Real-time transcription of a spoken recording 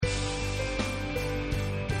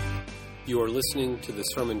You are listening to the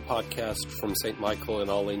sermon podcast from St. Michael and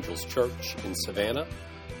All Angels Church in Savannah.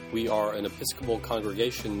 We are an Episcopal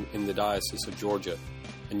congregation in the Diocese of Georgia,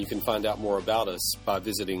 and you can find out more about us by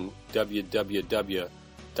visiting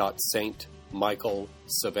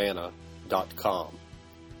www.stmichaelsavannah.com.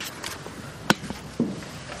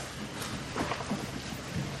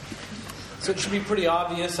 So it should be pretty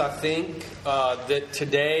obvious, I think, that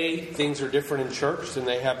today things are different in church than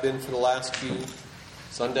they have been for the last few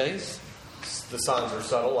Sundays. The signs are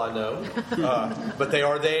subtle, I know, but they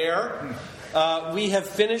are there. We have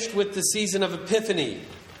finished with the season of Epiphany,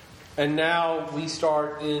 and now we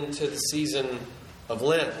start into the season of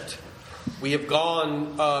Lent. We have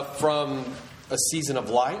gone from a season of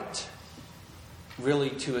light, really,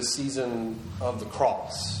 to a season of the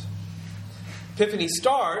cross. Epiphany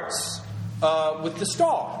starts with the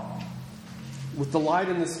star, with the light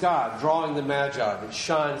in the sky, drawing the Magi that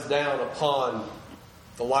shines down upon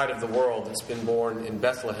the light of the world that's been born in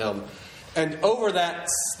Bethlehem. And over that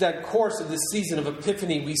course of this season of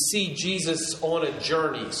Epiphany, we see Jesus on a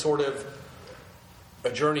journey, sort of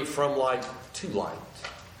a journey from light to light.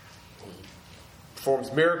 He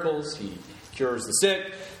performs miracles, he cures the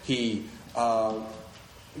sick, he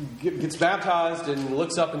gets baptized and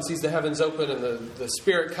looks up and sees the heavens open and the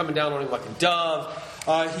Spirit coming down on him like a dove.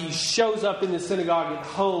 He shows up in the synagogue at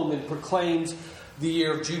home and proclaims the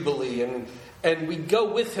year of Jubilee. And we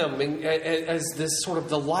go with him as this sort of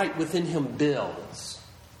the light within him builds,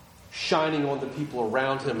 shining on the people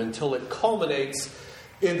around him until it culminates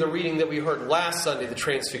in the reading that we heard last Sunday, the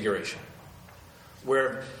Transfiguration,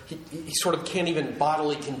 where he sort of can't even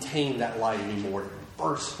bodily contain that light anymore. It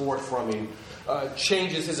bursts forth from him,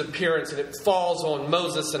 changes his appearance, and it falls on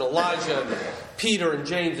Moses and Elijah and Peter and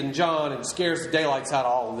James and John and scares the daylights out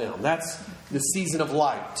of all of them. That's the season of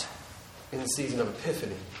light in the season of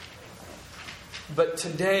Epiphany. But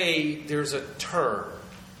today, there's a turn.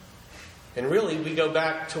 And really, we go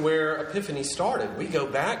back to where Epiphany started. We go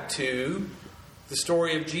back to the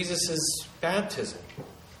story of Jesus' baptism.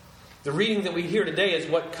 The reading that we hear today is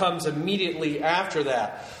what comes immediately after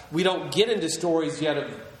that. We don't get into stories yet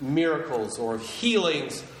of miracles or of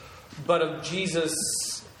healings, but of Jesus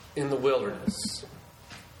in the wilderness.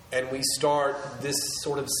 And we start this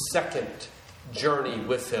sort of second journey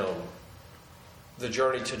with him. The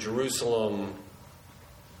journey to Jerusalem,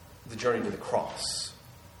 the journey to the cross.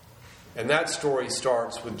 And that story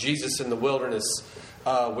starts with Jesus in the wilderness,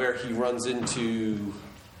 where he runs into,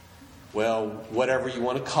 well, whatever you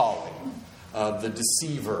want to call him. The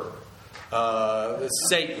deceiver,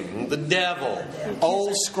 Satan, the devil.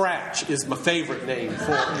 Old Scratch is my favorite name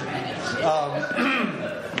for him.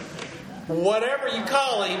 Whatever you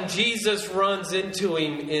call him, Jesus runs into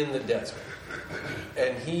him in the desert.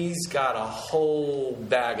 And he's got a whole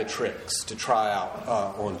bag of tricks to try out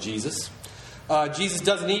on Jesus. Jesus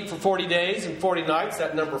doesn't eat for 40 days and 40 nights.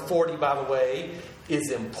 That number 40, by the way,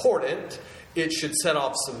 is important. It should set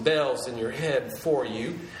off some bells in your head for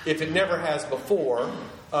you. If it never has before,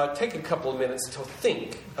 take a couple of minutes to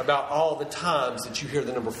think about all the times that you hear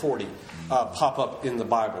the number 40 pop up in the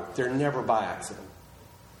Bible. They're never by accident.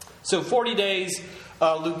 So 40 days,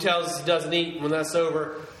 Luke tells us he doesn't eat. When that's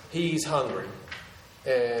over, he's hungry.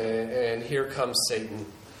 And here comes Satan,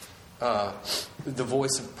 the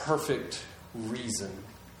voice of perfect reason.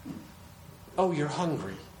 Oh, you're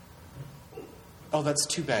hungry. Oh, that's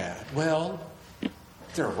too bad. Well,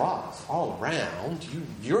 there are rocks all around.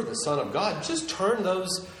 You're the Son of God. Just turn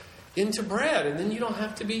those into bread, and then you don't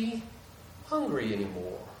have to be hungry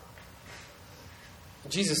anymore.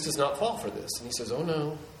 Jesus does not fall for this. And he says, oh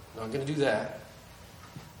no, not going to do that.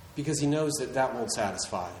 Because he knows that won't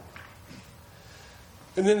satisfy him.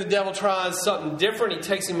 And then the devil tries something different. He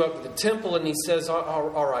takes him up to the temple and he says,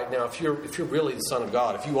 all right, now, if you're really the Son of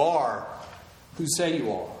God, if you are who say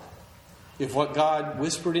you are, if what God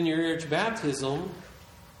whispered in your ear at your baptism,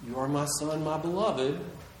 you are my Son, my beloved,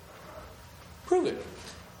 prove it.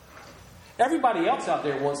 Everybody else out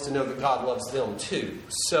there wants to know that God loves them too.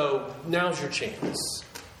 So now's your chance.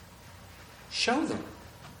 Show them.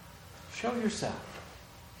 Show yourself.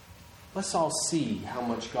 Let's all see how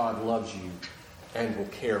much God loves you and will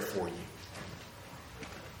care for you.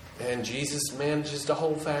 And Jesus manages to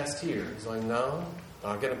hold fast here. He's like, no,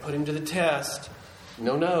 not going to put him to the test.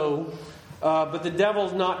 No. But the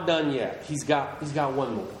devil's not done yet. He's got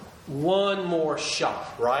one more. One more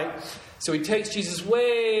shot, right? So he takes Jesus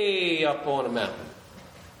way up on a mountain.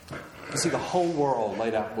 You see the whole world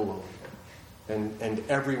laid out below him. And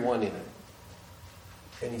everyone in it.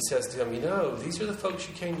 And he says to them, these are the folks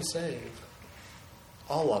you came to save.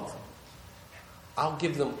 All of them. I'll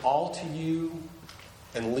give them all to you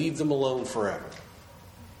and leave them alone forever.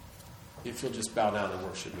 if you'll just bow down and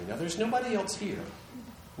worship me. Now, there's nobody else here.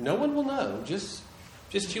 No one will know, just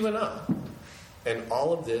you and I. And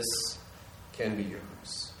all of this can be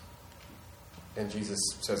yours. And Jesus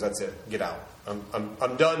says, that's it. Get out.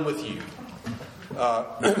 I'm done with you.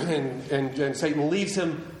 And Satan leaves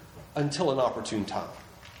him until an opportune time.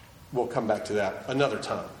 We'll come back to that another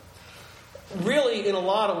time. Really, in a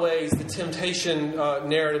lot of ways, the temptation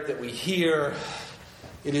narrative that we hear,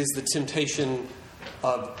 it is the temptation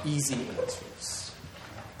of easy answers,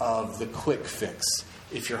 of the quick fix.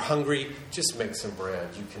 If you're hungry, just make some bread.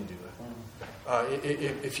 You can do it.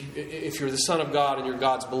 If you're the Son of God and you're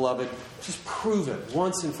God's beloved, just prove it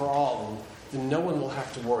once and for all. Then no one will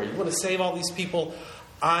have to worry. You want to save all these people?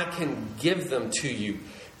 I can give them to you.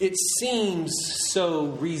 It seems so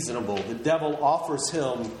reasonable. The devil offers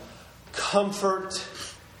him comfort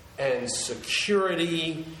and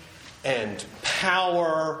security and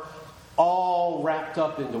power all wrapped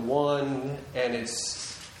up into one, and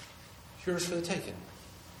it's yours for the taking.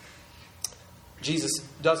 Jesus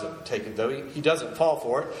doesn't take it, though. He doesn't fall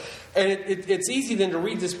for it. And it's easy then to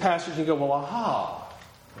read this passage and go, well, aha.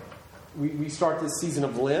 We start this season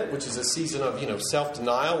of Lent, which is a season of,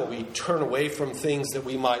 self-denial, where we turn away from things that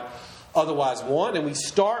we might otherwise want. And we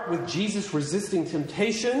start with Jesus resisting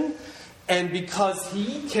temptation. And because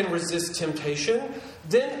he can resist temptation,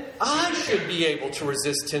 then I should be able to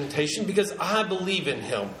resist temptation because I believe in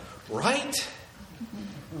him. Right?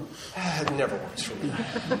 It never works for me.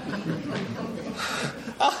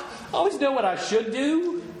 I always know what I should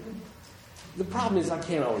do. The problem is I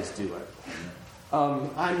can't always do it.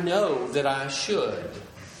 I know that I should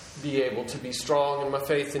be able to be strong in my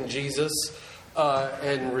faith in Jesus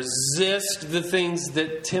and resist the things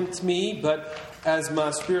that tempt me, but as my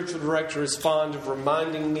spiritual director is fond of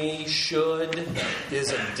reminding me, should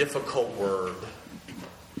is a difficult word.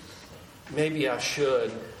 Maybe I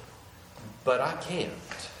should, but I can't.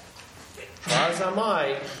 Try as I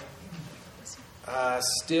might, I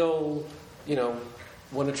still,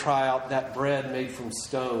 want to try out that bread made from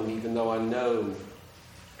stone, even though I know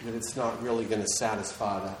that it's not really going to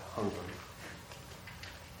satisfy that hunger.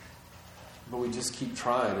 But we just keep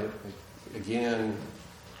trying it again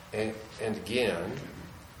and again.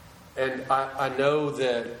 And I know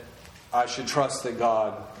that I should trust that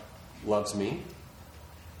God loves me,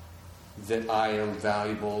 that I am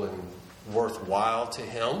valuable and worthwhile to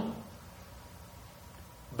him.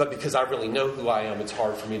 But because I really know who I am, it's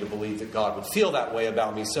hard for me to believe that God would feel that way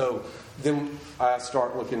about me. So then I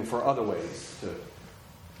start looking for other ways to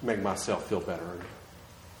make myself feel better and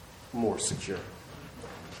more secure.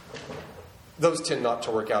 Those tend not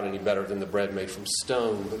to work out any better than the bread made from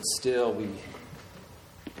stone, but still we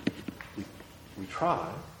try.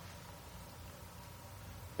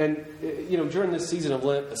 And, during this season of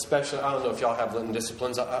Lent, especially, I don't know if y'all have Lenten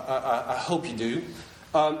disciplines. I hope you do.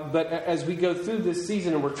 But as we go through this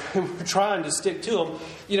season and we're trying to stick to them,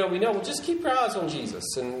 we know, well, just keep your eyes on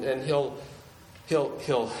Jesus and he'll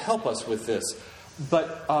help us with this.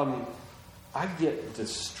 But I get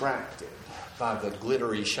distracted by the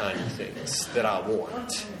glittery, shiny things that I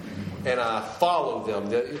want. And I follow them.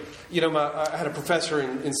 I had a professor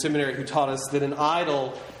in seminary who taught us that an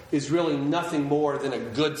idol is really nothing more than a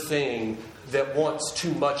good thing that wants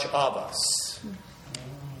too much of us.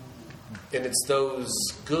 And it's those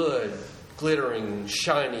good, glittering,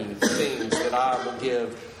 shining things that I will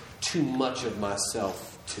give too much of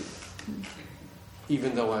myself to.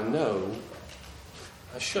 Even though I know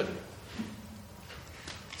I shouldn't.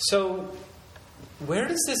 So, where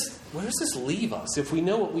does this leave us? If we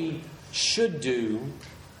know what we should do,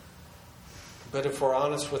 but if we're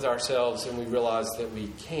honest with ourselves and we realize that we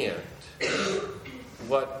can't,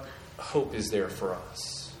 what hope is there for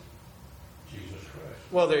us?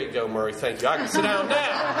 Well, there you go, Murray. Thank you. I can sit down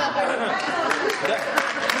now.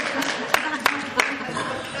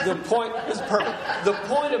 The point is perfect. The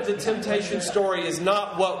point of the temptation story is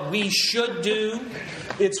not what we should do.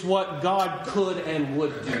 It's what God could and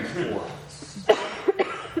would do for us.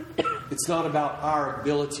 It's not about our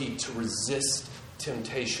ability to resist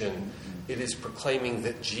temptation. It is proclaiming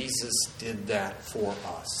that Jesus did that for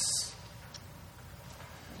us.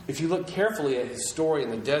 If you look carefully at his story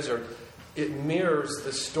in the desert, it mirrors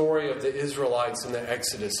the story of the Israelites in the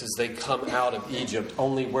Exodus as they come out of Egypt.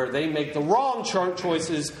 Only where they make the wrong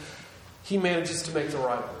choices, he manages to make the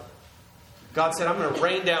right one. God said, I'm going to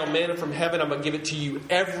rain down manna from heaven. I'm going to give it to you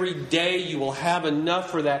every day. You will have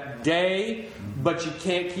enough for that day, but you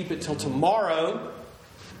can't keep it till tomorrow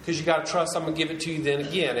because you got to trust I'm going to give it to you then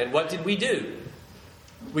again. And what did we do?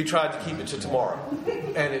 We tried to keep it to tomorrow,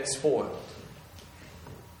 and it spoiled.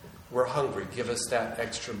 We're hungry. Give us that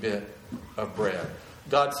extra bit of bread.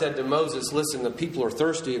 God said to Moses, listen, the people are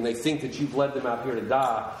thirsty and they think that you've led them out here to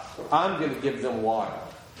die. I'm going to give them water.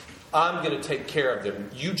 I'm going to take care of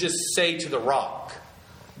them. You just say to the rock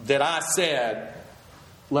that I said,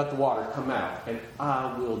 let the water come out, and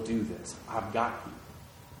I will do this. I've got you.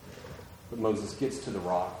 But Moses gets to the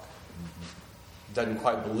rock, doesn't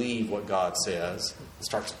quite believe what God says,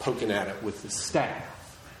 starts poking at it with his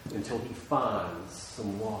staff until he finds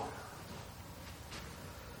some water.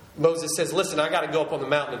 Moses says, listen, I got to go up on the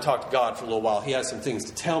mountain and talk to God for a little while. He has some things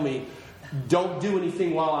to tell me. Don't do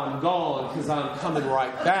anything while I'm gone because I'm coming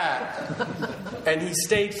right back. And he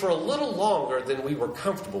stayed for a little longer than we were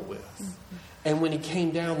comfortable with. And when he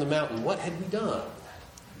came down the mountain, what had we done?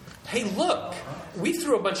 Hey, look, we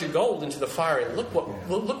threw a bunch of gold into the fire and look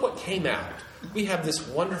what came out. We have this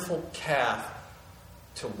wonderful calf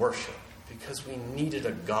to worship because we needed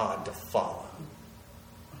a God to follow.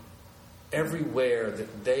 Everywhere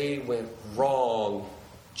that they went wrong,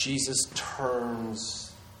 Jesus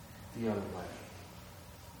turns the other way.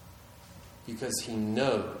 Because he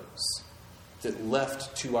knows that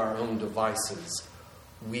left to our own devices,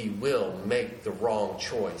 we will make the wrong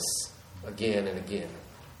choice again and again.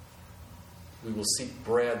 We will seek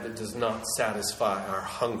bread that does not satisfy our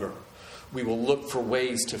hunger. We will look for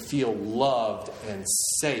ways to feel loved and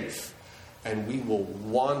safe. And we will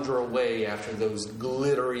wander away after those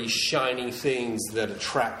glittery, shiny things that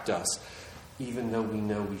attract us, even though we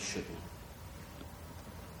know we shouldn't.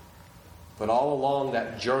 But all along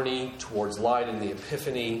that journey towards light and the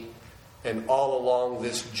Epiphany, and all along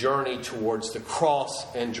this journey towards the cross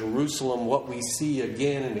and Jerusalem, what we see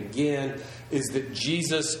again and again is that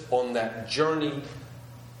Jesus on that journey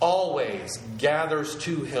always gathers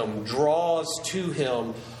to him, draws to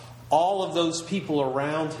him all of those people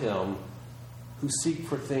around him who seek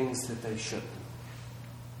for things that they shouldn't,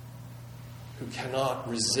 who cannot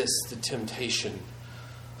resist the temptation,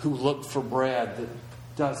 who look for bread that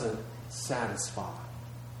doesn't satisfy.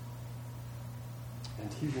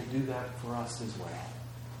 And he will do that for us as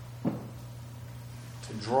well.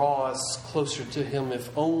 To draw us closer to him if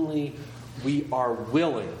only we are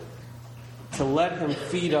willing to let him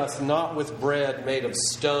feed us not with bread made of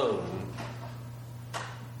stone,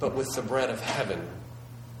 but with the bread of heaven,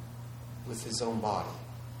 with his own body.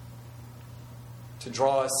 To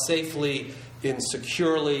draw us safely and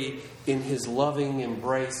securely in his loving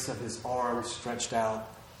embrace of his arms stretched out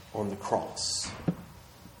on the cross.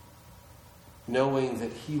 Knowing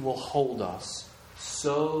that he will hold us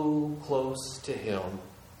so close to him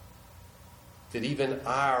that even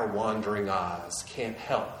our wandering eyes can't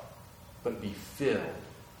help but be filled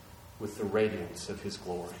with the radiance of his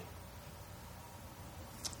glory.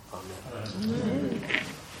 Amen.